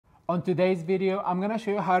On today's video, I'm gonna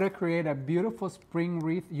show you how to create a beautiful spring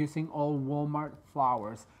wreath using all Walmart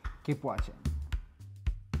flowers. Keep watching.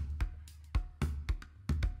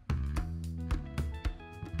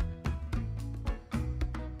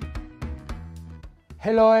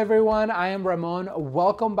 Hello everyone, I am Ramon.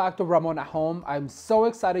 Welcome back to Ramon at Home. I'm so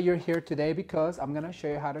excited you're here today because I'm gonna show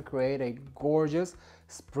you how to create a gorgeous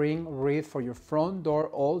spring wreath for your front door,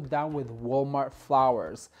 all done with Walmart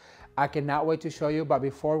flowers. I cannot wait to show you, but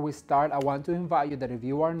before we start, I want to invite you that if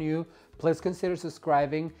you are new, please consider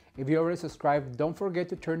subscribing. If you already subscribed, don't forget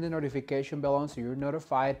to turn the notification bell on so you're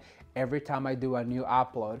notified every time I do a new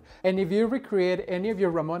upload. And if you recreate any of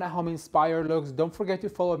your Ramon at Home inspired looks, don't forget to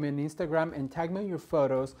follow me on Instagram and tag me in your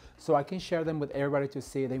photos so I can share them with everybody to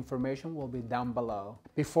see. The information will be down below.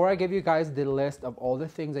 Before I give you guys the list of all the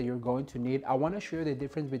things that you're going to need, I want to show you the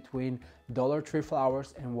difference between Dollar Tree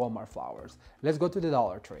flowers and Walmart flowers. Let's go to the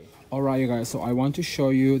Dollar Tree. All right, you guys, so I want to show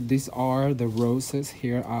you, these are the roses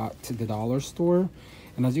here at the dollar store.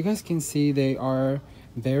 And as you guys can see, they are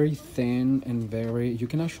very thin and you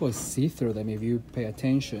can actually see through them if you pay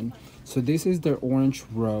attention. So this is their orange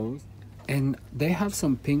rose, and they have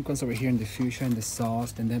some pink ones over here in the fuchsia and the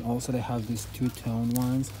soft, and then also they have these two-tone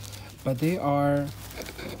ones, but they are,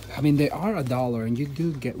 I mean, they are $1 and you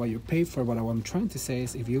do get what you pay for. But what I'm trying to say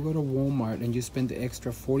is if you go to Walmart and you spend the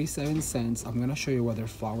extra 47 cents, I'm gonna show you what their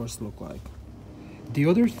flowers look like. The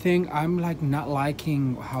other thing I'm like not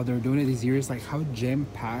liking how they're doing it this year is like how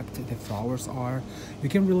jam-packed the flowers are. You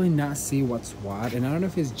can really not see what's what, and I don't know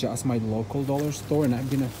if it's just my local dollar store, and I've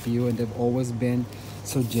been a few and they've always been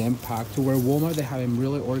so jam-packed, to where Walmart they have them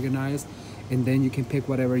really organized and then you can pick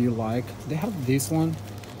whatever you like. They have this one,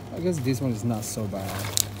 I guess this one is not so bad,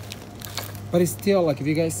 but it's still like, if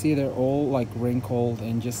you guys see, they're all like wrinkled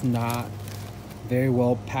and just not very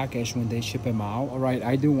well packaged when they ship them out. All right,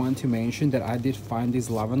 I do want to mention that I did find these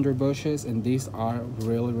lavender bushes, and these are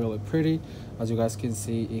really pretty. As you guys can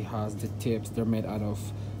see, it has the tips, they're made out of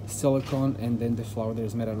silicone, and then the flower there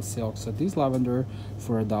is made out of silk. So this lavender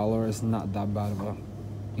for $1 is not that bad of an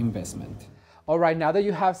investment. All right, now that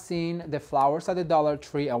you have seen the flowers at the Dollar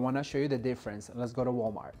Tree, I want to show you the difference. Let's go to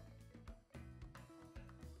Walmart.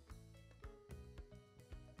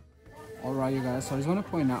 All right, you guys, so I just want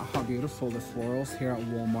to point out how beautiful the florals here at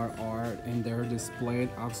Walmart are, and they're displayed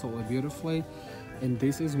absolutely beautifully. And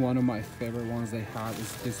this is one of my favorite ones they have.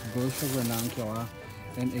 It's this bush of ranuncula,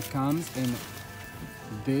 and it comes in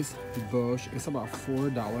this bush. It's about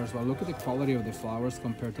 $4, but look at the quality of the flowers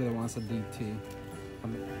compared to the ones at DT.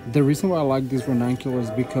 The reason why I like this ranuncula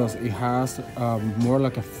is because it has more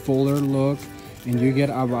like a fuller look, and you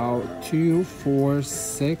get about 2, 4,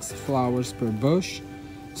 6 flowers per bush.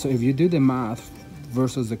 So if you do the math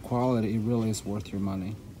versus the quality, it really is worth your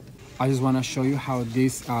money. I just want to show you how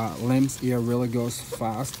this lamb's ear really goes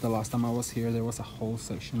fast. The last time I was here, there was a whole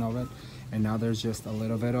section of it, and now there's just a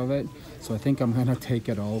little bit of it. So I think I'm gonna take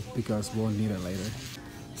it all because we'll need it later.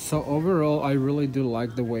 So overall, I really do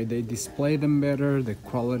like the way they display them better. The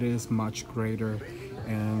quality is much greater,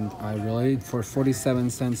 and I really, for 47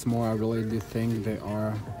 cents more, I really do think they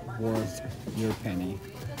are worth your penny.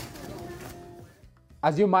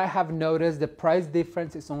 As you might have noticed, the price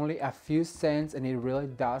difference is only a few cents, and it really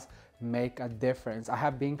does make a difference. I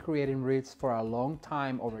have been creating wreaths for a long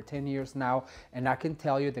time, over 10 years now, and I can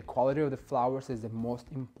tell you the quality of the flowers is the most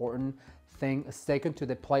important thing, second to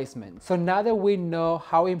the placement. So now that we know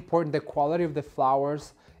how important the quality of the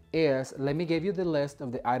flowers is, let me give you the list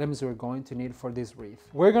of the items we're going to need for this wreath.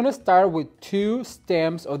 We're gonna start with 2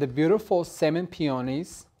 stems of the beautiful salmon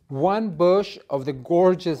peonies, 1 bush of the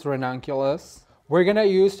gorgeous ranunculus. We're gonna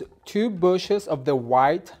use 2 bushes of the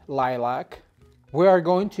white lilac. We are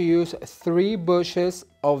going to use 3 bushes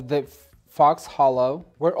of the fox hollow.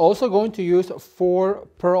 We're also going to use 4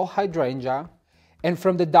 pearl hydrangea. And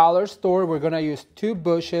from the dollar store, we're gonna use 2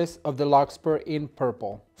 bushes of the larkspur in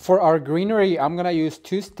purple. For our greenery, I'm gonna use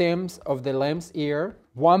 2 stems of the lamb's ear,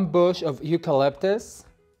 1 bush of eucalyptus,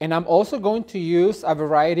 and I'm also going to use a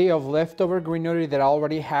variety of leftover greenery that I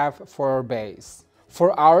already have for our base.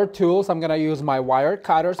 For our tools, I'm gonna use my wire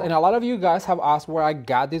cutters, and a lot of you guys have asked where I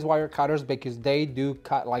got these wire cutters because they do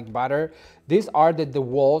cut like butter. These are the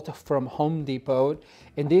DeWalt from Home Depot,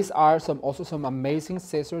 and these are also some amazing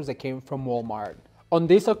scissors that came from Walmart. On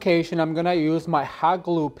this occasion, I'm gonna use my hot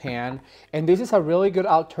glue pen, and this is a really good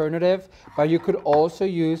alternative, but you could also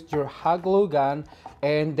use your hot glue gun.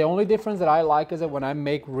 And the only difference that I like is that when I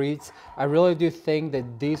make wreaths, I really do think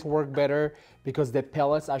that these work better because the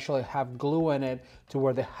pellets actually have glue in it, to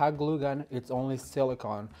where the hot glue gun, it's only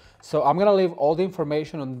silicone. So I'm gonna leave all the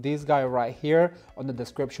information on this guy right here on the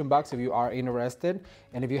description box if you are interested.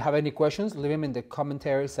 And if you have any questions, leave them in the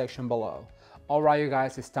commentary section below. All right, you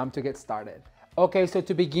guys, it's time to get started. Okay, so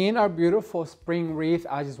to begin our beautiful spring wreath,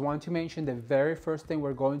 I just want to mention the very first thing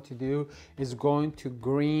we're going to do is going to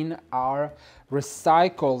green our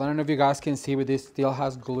recycle. I don't know if you guys can see, but this still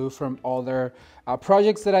has glue from other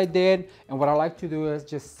projects that I did. And what I like to do is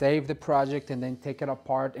just save the project and then take it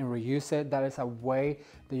apart and reuse it. That is a way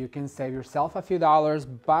that you can save yourself a few dollars.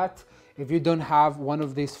 But if you don't have one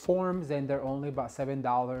of these forms, then they're only about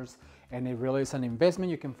 $7. And it really is an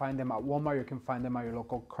investment. You can find them at Walmart, you can find them at your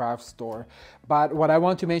local craft store. But what I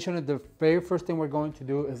want to mention is the very first thing we're going to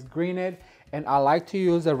do is green it. And I like to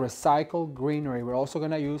use a recycled greenery. We're also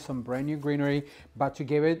gonna use some brand new greenery, but to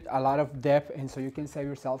give it a lot of depth and so you can save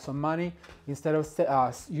yourself some money. Instead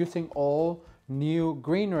of using all new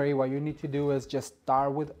greenery, what you need to do is just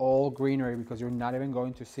start with all greenery because you're not even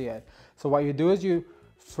going to see it. So what you do is you,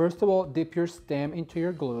 first of all, dip your stem into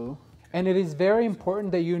your glue. And it is very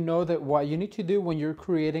important that you know that what you need to do when you're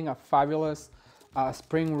creating a fabulous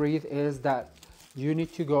spring wreath is that you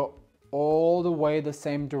need to go all the way the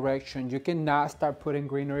same direction. You cannot start putting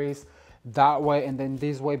greeneries that way and then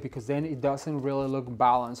this way, because then it doesn't really look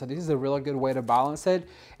balanced. So this is a really good way to balance it.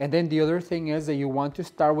 And then the other thing is that you want to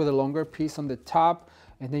start with a longer piece on the top,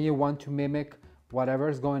 and then you want to mimic whatever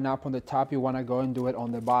is going up on the top, you want to go and do it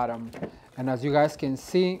on the bottom. And as you guys can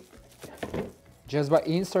see, just by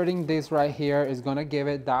inserting this right here is gonna give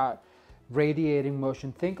it that radiating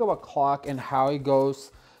motion. Think of a clock and how it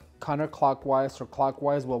goes counterclockwise or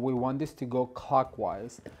clockwise. Well, we want this to go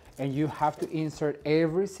clockwise. And you have to insert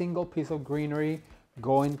every single piece of greenery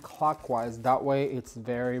going clockwise. That way it's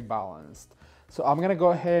very balanced. So I'm gonna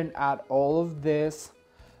go ahead and add all of this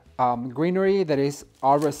greenery that is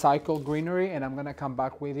our recycled greenery, and I'm gonna come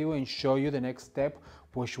back with you and show you the next step,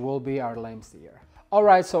 which will be our lamb's ear. All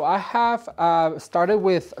right, so I have started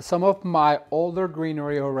with some of my older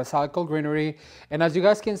greenery or recycled greenery. And as you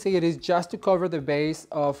guys can see, it is just to cover the base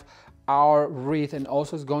of our wreath, and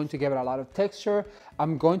also is going to give it a lot of texture.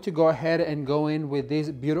 I'm going to go ahead and go in with this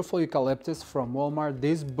beautiful eucalyptus from Walmart.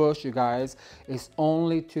 This bush, you guys, is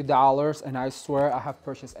only $2. And I swear I have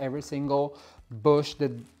purchased every single bush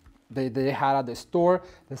that they had at the store.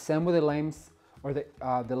 The same with the lamb's or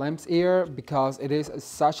the lamb's ear, because it is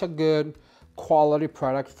such a good quality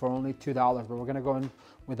product for only $2, but we're gonna go in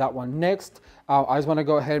with that one next. I just wanna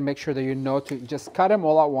go ahead and make sure that you know to just cut them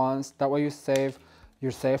all at once. That way you save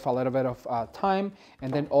a little bit of time.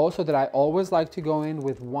 And then also that I always like to go in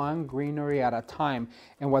with one greenery at a time.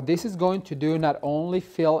 And what this is going to do, not only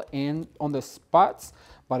fill in on the spots,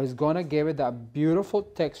 but it's gonna give it that beautiful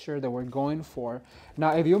texture that we're going for.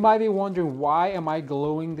 Now, if you might be wondering, why am I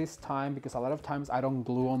gluing this time? Because a lot of times I don't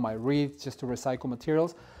glue on my wreaths just to recycle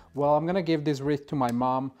materials. Well, I'm gonna give this wreath to my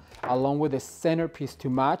mom along with the centerpiece to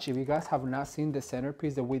match. If you guys have not seen the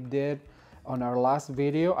centerpiece that we did on our last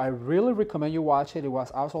video, I really recommend you watch it. It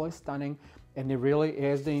was absolutely stunning, and it really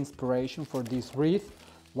is the inspiration for this wreath.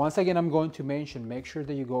 Once again, I'm going to mention, make sure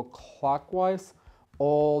that you go clockwise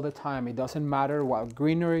all the time. It doesn't matter what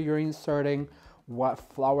greenery you're inserting, what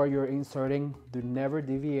flower you're inserting, do never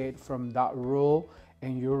deviate from that rule,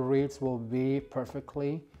 and your wreaths will be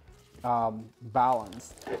perfectly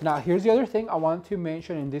balance. Now, here's the other thing I want to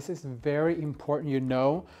mention, and this is very important.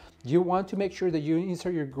 You want to make sure that you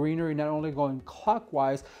insert your greenery not only going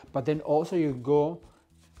clockwise, but then also you go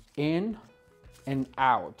in and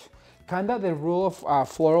out. Kind of the rule of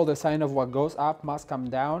floral design of what goes up must come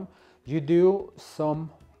down. You do some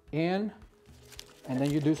in and then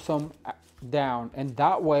you do some down, and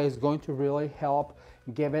that way is going to really help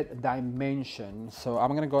give it dimension. So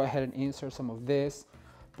I'm gonna go ahead and insert some of this,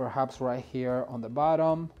 perhaps right here on the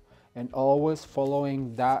bottom, and always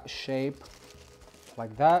following that shape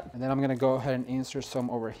like that. And then I'm gonna go ahead and insert some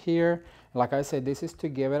over here. Like I said, this is to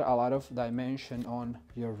give it a lot of dimension on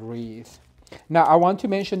your wreath. Now, I want to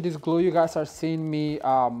mention this glue you guys are seeing me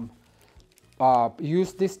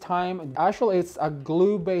use this time. Actually, it's a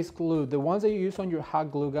glue-based glue. The ones that you use on your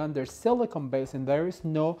hot glue gun, they're silicone-based and there is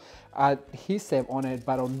no adhesive on it.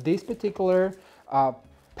 But on this particular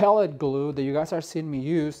pellet glue that you guys are seeing me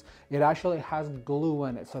use, it actually has glue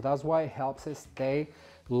in it. So that's why it helps it stay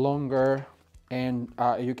longer, and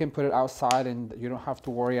you can put it outside and you don't have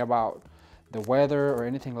to worry about the weather or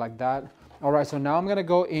anything like that. All right, so now I'm gonna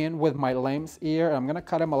go in with my lamb's ear. I'm gonna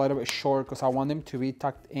cut them a little bit short because I want them to be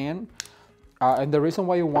tucked in. And the reason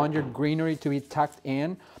why you want your greenery to be tucked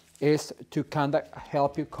in is to kind of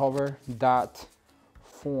help you cover that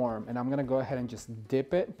form. And I'm gonna go ahead and just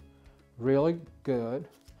dip it really good.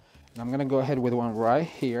 And I'm gonna go ahead with one right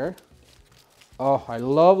here. Oh, I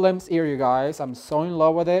love lamb's ear, you guys. I'm so in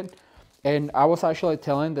love with it. And I was actually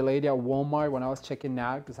telling the lady at Walmart when I was checking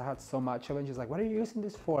out, because I had so much of it. She's like, what are you using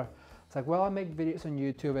this for? It's like, well, I make videos on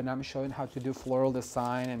YouTube and I'm showing how to do floral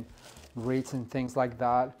design and wreaths and things like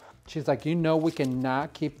that. She's like, you know, we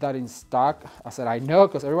cannot keep that in stock. I said, I know,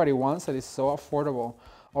 because everybody wants it. It's so affordable.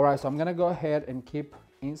 All right, so I'm gonna go ahead and keep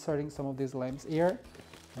inserting some of these lamb's ear.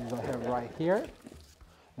 I'm gonna go ahead right here.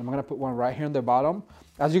 I'm gonna put one right here on the bottom.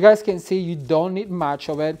 As you guys can see, you don't need much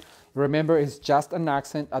of it. Remember, it's just an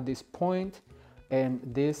accent at this point. And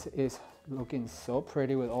this is looking so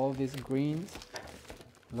pretty with all these greens.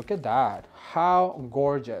 Look at that, how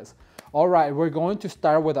gorgeous. All right, we're going to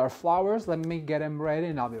start with our flowers. Let me get them ready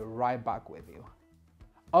and I'll be right back with you.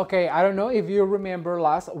 Okay, I don't know if you remember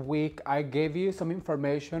last week, I gave you some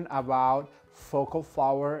information about focal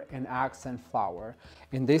flower and accent flower.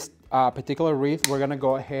 In this particular wreath, we're gonna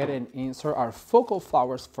go ahead and insert our focal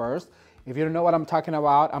flowers first. If you don't know what I'm talking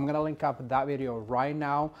about, I'm gonna link up that video right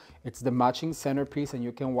now. It's the matching centerpiece and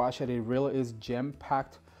you can watch it. It really is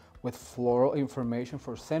gem-packed with floral information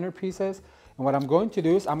for centerpieces. And what I'm going to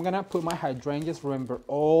do is I'm gonna put my hydrangeas, remember,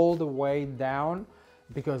 all the way down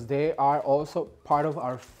because they are also part of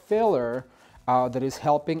our filler that is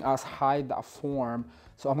helping us hide that form.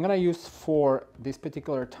 So I'm gonna use for this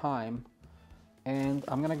particular time, and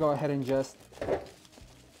I'm gonna go ahead and just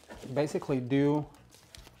basically do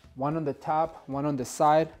one on the top, one on the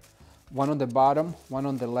side, one on the bottom, one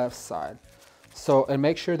on the left side. So, and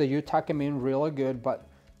make sure that you tuck them in really good, but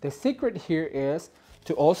the secret here is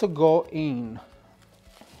to also go in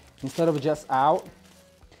instead of just out.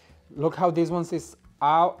 Look how this one is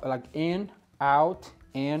out, like in, out,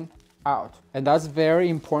 in, out. And that's very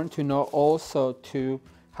important to know also to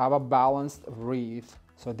have a balanced wreath.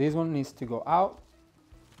 So this one needs to go out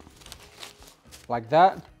like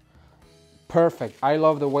that. Perfect. I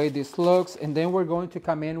love the way this looks. And then we're going to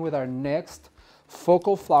come in with our next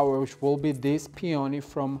focal flower, which will be this peony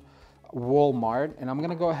from Walmart. And I'm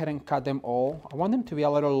gonna go ahead and cut them all. I want them to be a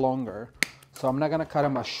little longer. So I'm not gonna cut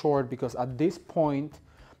them as short because at this point,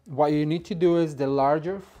 what you need to do is the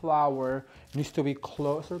larger flower needs to be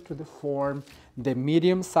closer to the form. The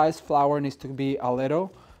medium-sized flower needs to be a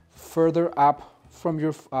little further up from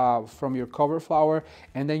your cover flower,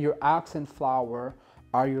 and then your accent flower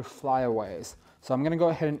are your flyaways. So I'm gonna go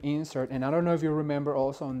ahead and insert, and I don't know if you remember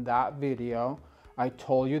also in that video, I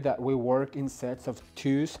told you that we work in sets of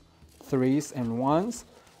 2s, 3s, and 1s.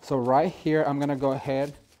 So right here, I'm gonna go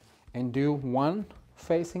ahead and do one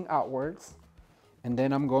facing outwards, and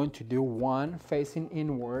then I'm going to do one facing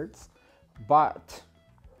inwards, but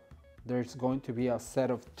there's going to be a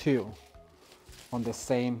set of 2 on the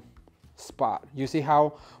same spot. You see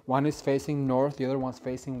how one is facing north, the other one's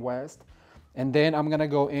facing west? And then I'm gonna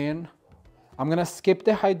go in, I'm gonna skip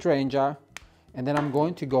the hydrangea, and then I'm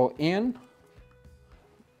going to go in.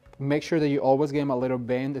 Make sure that you always give them a little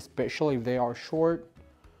bend, especially if they are short.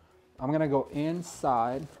 I'm gonna go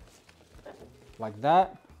inside like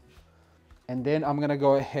that. And then I'm gonna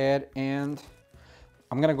go ahead and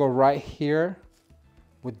I'm gonna go right here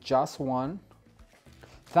with just one.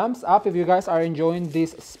 Thumbs up if you guys are enjoying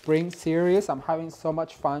this spring series. I'm having so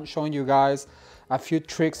much fun showing you guys a few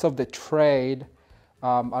tricks of the trade.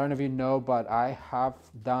 I don't know if you know, but I have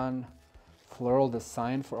done floral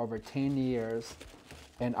design for over 10 years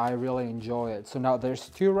and I really enjoy it. So now there's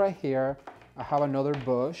 2 right here. I have another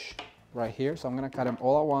bush right here. So I'm gonna cut them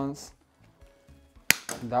all at once.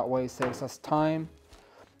 That way it saves us time.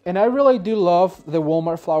 And I really do love the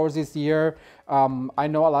Walmart flowers this year. I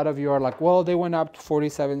know a lot of you are like, well, they went up to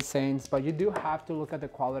 47 cents, but you do have to look at the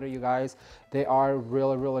quality, you guys. They are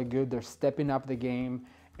really, really good. They're stepping up the game,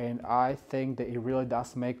 and I think that it really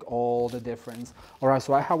does make all the difference. All right,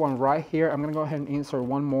 so I have one right here. I'm gonna go ahead and insert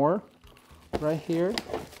one more right here.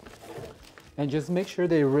 And just make sure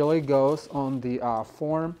that it really goes on the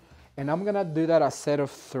form. And I'm gonna do that a set of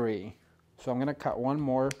 3. So I'm gonna cut one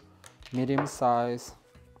more medium size.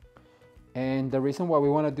 And the reason why we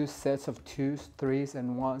want to do sets of 2s, 3s,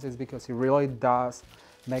 and 1s is because it really does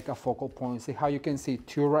make a focal point. See how you can see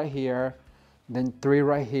 2 right here, then 3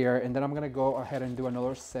 right here, and then I'm going to go ahead and do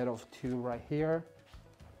another set of 2 right here.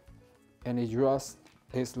 And it just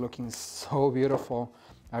is looking so beautiful.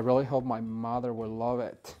 I really hope my mother will love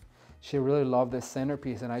it. She really loved the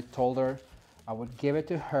centerpiece, and I told her I would give it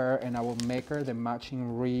to her and I will make her the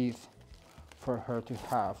matching wreath for her to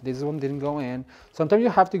have. This one didn't go in. Sometimes you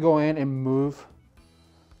have to go in and move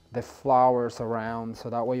the flowers around so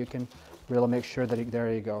that way you can really make sure that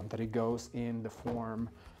there you go, that it goes in the form.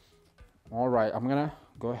 All right, I'm gonna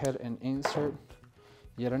go ahead and insert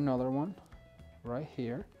yet another one right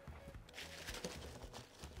here,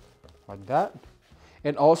 like that.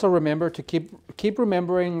 And also remember to keep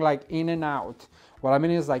remembering like in and out. What I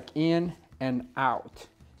mean is like in and out,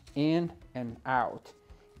 in and out,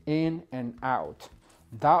 in and out.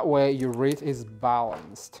 That way your wreath is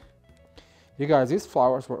balanced. You guys, these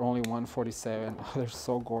flowers were only $147. Oh, they're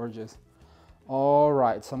so gorgeous. All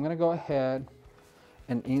right, so I'm gonna go ahead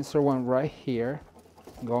and insert one right here,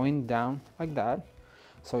 going down like that.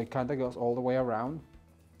 So it kind of goes all the way around.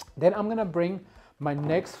 Then I'm gonna bring my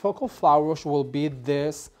next focal flower, which will be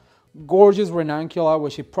this gorgeous ranuncula,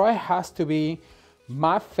 which it probably has to be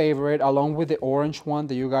my favorite, along with the orange one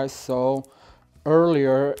that you guys saw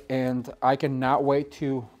earlier. And I cannot wait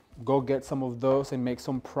to go get some of those and make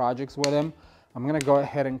some projects with them. I'm gonna go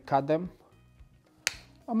ahead and cut them.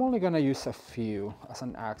 I'm only gonna use a few as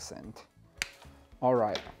an accent. All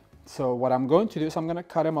right, so what I'm going to do is I'm gonna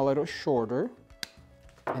cut them a little shorter,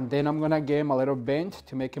 and then I'm gonna give them a little bend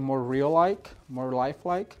to make it more real-like, more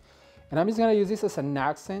lifelike. And I'm just gonna use this as an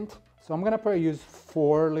accent. So I'm gonna probably use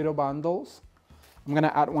 4 little bundles. I'm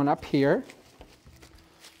gonna add one up here.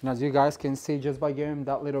 And as you guys can see, just by giving him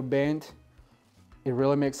that little bend, it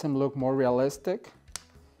really makes him look more realistic.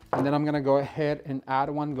 And then I'm gonna go ahead and add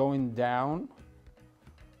one going down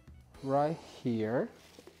right here.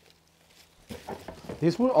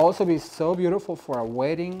 This will also be so beautiful for a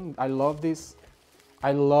wedding. I love this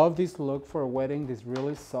look for a wedding, these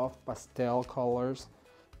really soft pastel colors.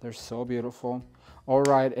 They're so beautiful. All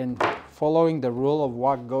right, and following the rule of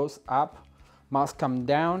what goes up must come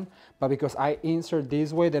down, but because I insert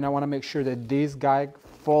this way, then I wanna make sure that this guy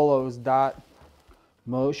follows that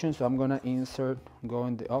motion. So I'm gonna insert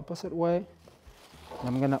going the opposite way. And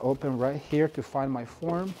I'm gonna open right here to find my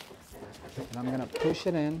form. And I'm gonna push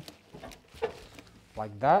it in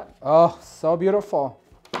like that. Oh, so beautiful.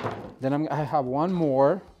 Then I have one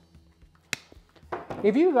more.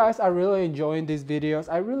 If you guys are really enjoying these videos,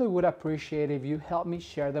 I really would appreciate if you help me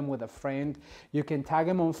share them with a friend. You can tag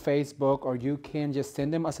them on Facebook, or you can just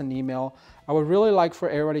send them as an email. I would really like for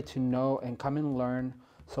everybody to know and come and learn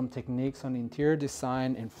some techniques on interior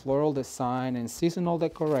design and floral design and seasonal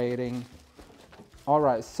decorating. All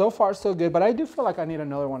right, so far so good, but I do feel like I need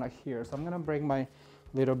another one up here. So I'm gonna bring my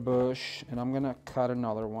little bush and I'm gonna cut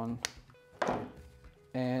another one.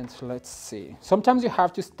 And let's see. Sometimes you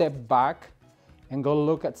have to step back and go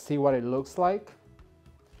look at see what it looks like,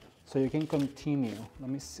 so you can continue. Let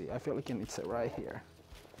me see. I feel like it's right here.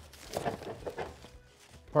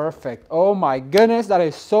 Perfect. Oh my goodness, that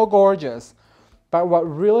is so gorgeous. But what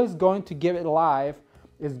really is going to give it life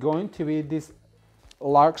is going to be this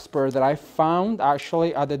larkspur that I found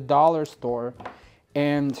actually at the dollar store,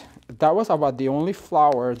 and that was about the only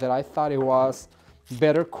flower that I thought it was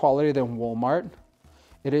better quality than Walmart.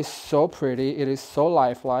 It is so pretty. It is so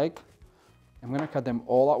lifelike. I'm gonna cut them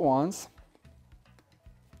all at once,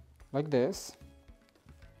 like this.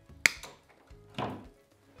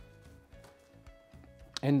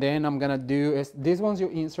 And then I'm gonna do is these ones you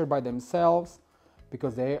insert by themselves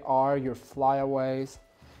because they are your flyaways.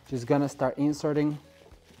 Just gonna start inserting.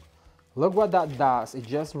 Look what that does. It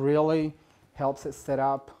just really helps it set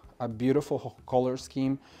up a beautiful color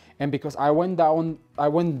scheme. And because I went down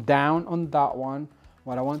on that one,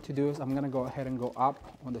 what I want to do is I'm gonna go ahead and go up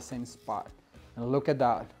on the same spot. And look at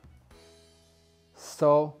that.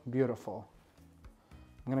 So beautiful.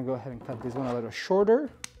 I'm gonna go ahead and cut this one a little shorter.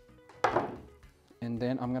 And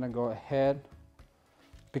then I'm gonna go ahead,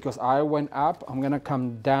 because I went up, I'm gonna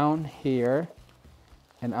come down here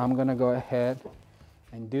and I'm gonna go ahead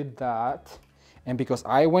and do that. And because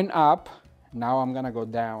I went up, now I'm gonna go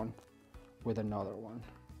down with another one.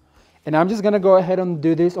 And I'm just gonna go ahead and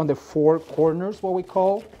do this on the 4 corners, what we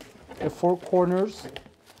call the 4 corners.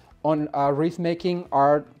 On wreath making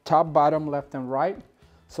are top, bottom, left, and right.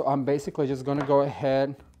 So I'm basically just gonna go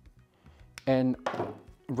ahead and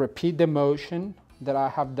repeat the motion that I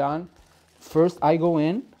have done. First I go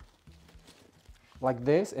in like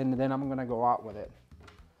this, and then I'm gonna go out with it.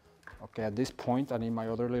 Okay, at this point I need my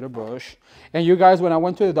other little bush. And you guys, when I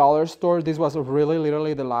went to the dollar store, this was really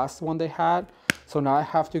literally the last one they had. So now I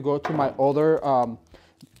have to go to my other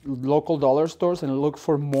local dollar stores and look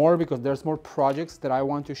for more, because there's more projects that I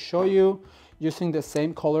want to show you using the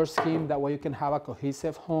same color scheme. That way you can have a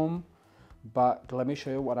cohesive home. But let me show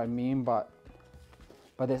you what I mean. But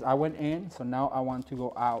this, I went in, so now I want to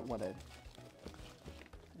go out with it.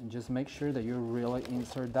 And just make sure that you really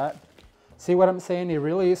insert that. See what I'm saying? It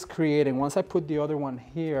really is creating. Once I put the other one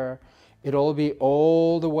here, it'll be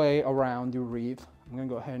all the way around the wreath. I'm gonna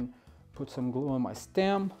go ahead and put some glue on my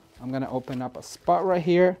stem. I'm gonna open up a spot right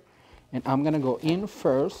here, and I'm gonna go in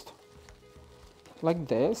first, like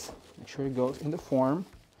this. Make sure it goes in the form,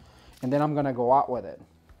 and then I'm gonna go out with it.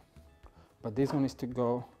 But this one is to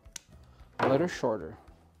go a little shorter.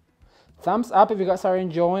 Thumbs up if you guys are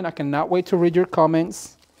enjoying. I cannot wait to read your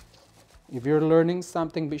comments. If you're learning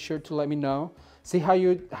something, be sure to let me know. See how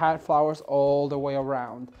you had flowers all the way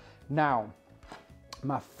around. Now,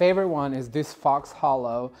 my favorite one is this fox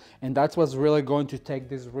hollow, and that's what's really going to take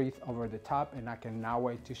this wreath over the top, and I cannot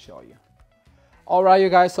wait to show you. All right, you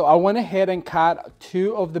guys, so I went ahead and cut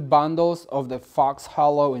 2 of the bundles of the fox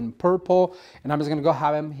hollow in purple, and I'm just gonna go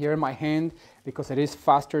have them here in my hand because it is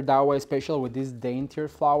faster that way, especially with these daintier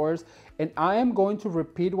flowers. And I am going to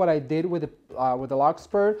repeat what I did with the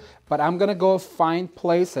larkspur, but I'm gonna go find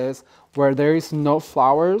places where there is no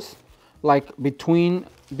flowers, like between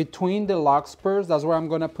the larkspurs. That's where I'm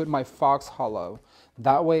gonna put my fox hollow.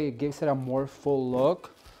 That way it gives it a more full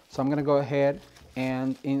look. So I'm gonna go ahead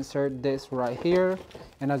and insert this right here.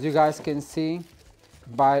 And as you guys can see,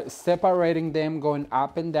 by separating them, going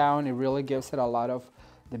up and down, it really gives it a lot of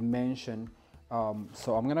dimension.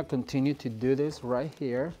 So I'm gonna continue to do this right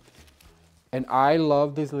here. And I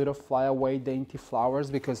love these little flyaway dainty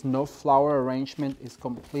flowers because no flower arrangement is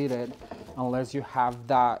completed unless you have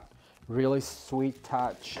that really sweet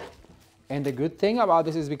touch. And the good thing about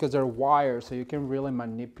this is because they're wire, so you can really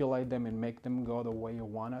manipulate them and make them go the way you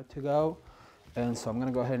want it to go. And so I'm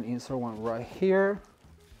gonna go ahead and insert one right here.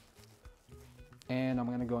 And I'm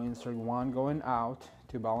gonna go insert one going out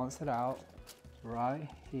to balance it out right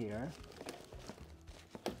here.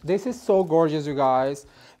 This is so gorgeous, you guys.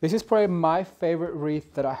 This is probably my favorite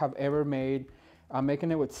wreath that I have ever made. I'm making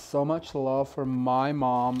it with so much love for my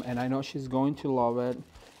mom, and I know she's going to love it.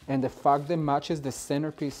 And the fact that it matches the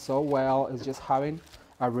centerpiece so well is just having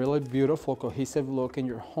a really beautiful, cohesive look in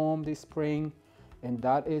your home this spring. And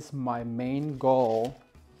that is my main goal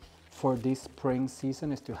for this spring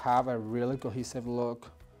season, is to have a really cohesive look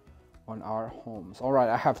on our homes. All right,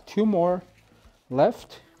 I have 2 more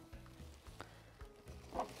left.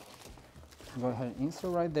 Go ahead and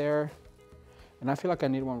insert right there. And I feel like I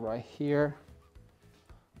need one right here.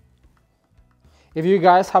 If you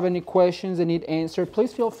guys have any questions and need answered,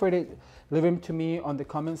 please feel free to leave them to me on the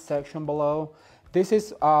comment section below. This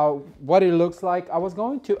is what it looks like. I was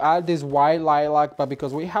going to add this white lilac, but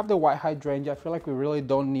because we have the white hydrangea, I feel like we really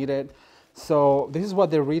don't need it. So this is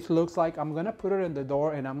what the wreath looks like. I'm gonna put it in the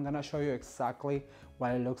door, and I'm gonna show you exactly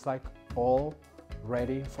what it looks like, all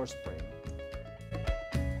ready for spring.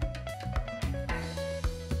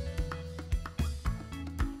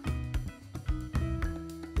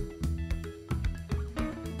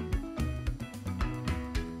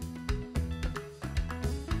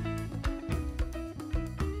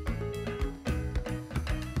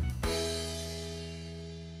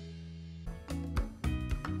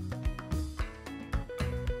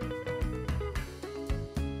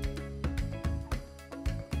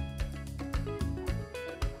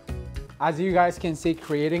 As you guys can see,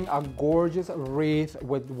 creating a gorgeous wreath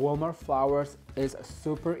with Walmart flowers is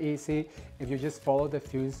super easy if you just follow the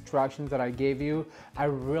few instructions that I gave you. I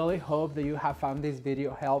really hope that you have found this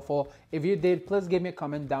video helpful. If you did, please give me a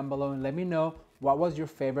comment down below and let me know what was your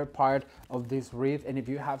favorite part of this wreath, and if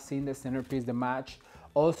you have seen the centerpiece, the match.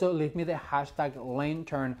 Also, leave me the hashtag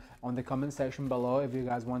lantern on the comment section below if you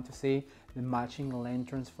guys want to see the matching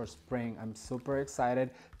lanterns for spring. I'm super excited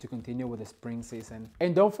to continue with the spring season.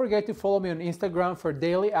 And don't forget to follow me on Instagram for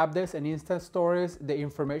daily updates and Insta stories. The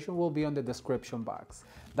information will be on the description box.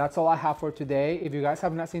 That's all I have for today. If you guys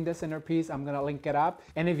have not seen the centerpiece, I'm gonna link it up.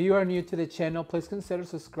 And if you are new to the channel, please consider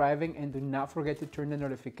subscribing and do not forget to turn the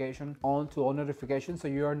notification on to all notifications so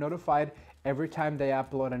you are notified every time they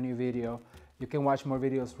upload a new video. You can watch more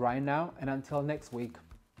videos right now, and until next week,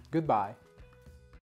 goodbye.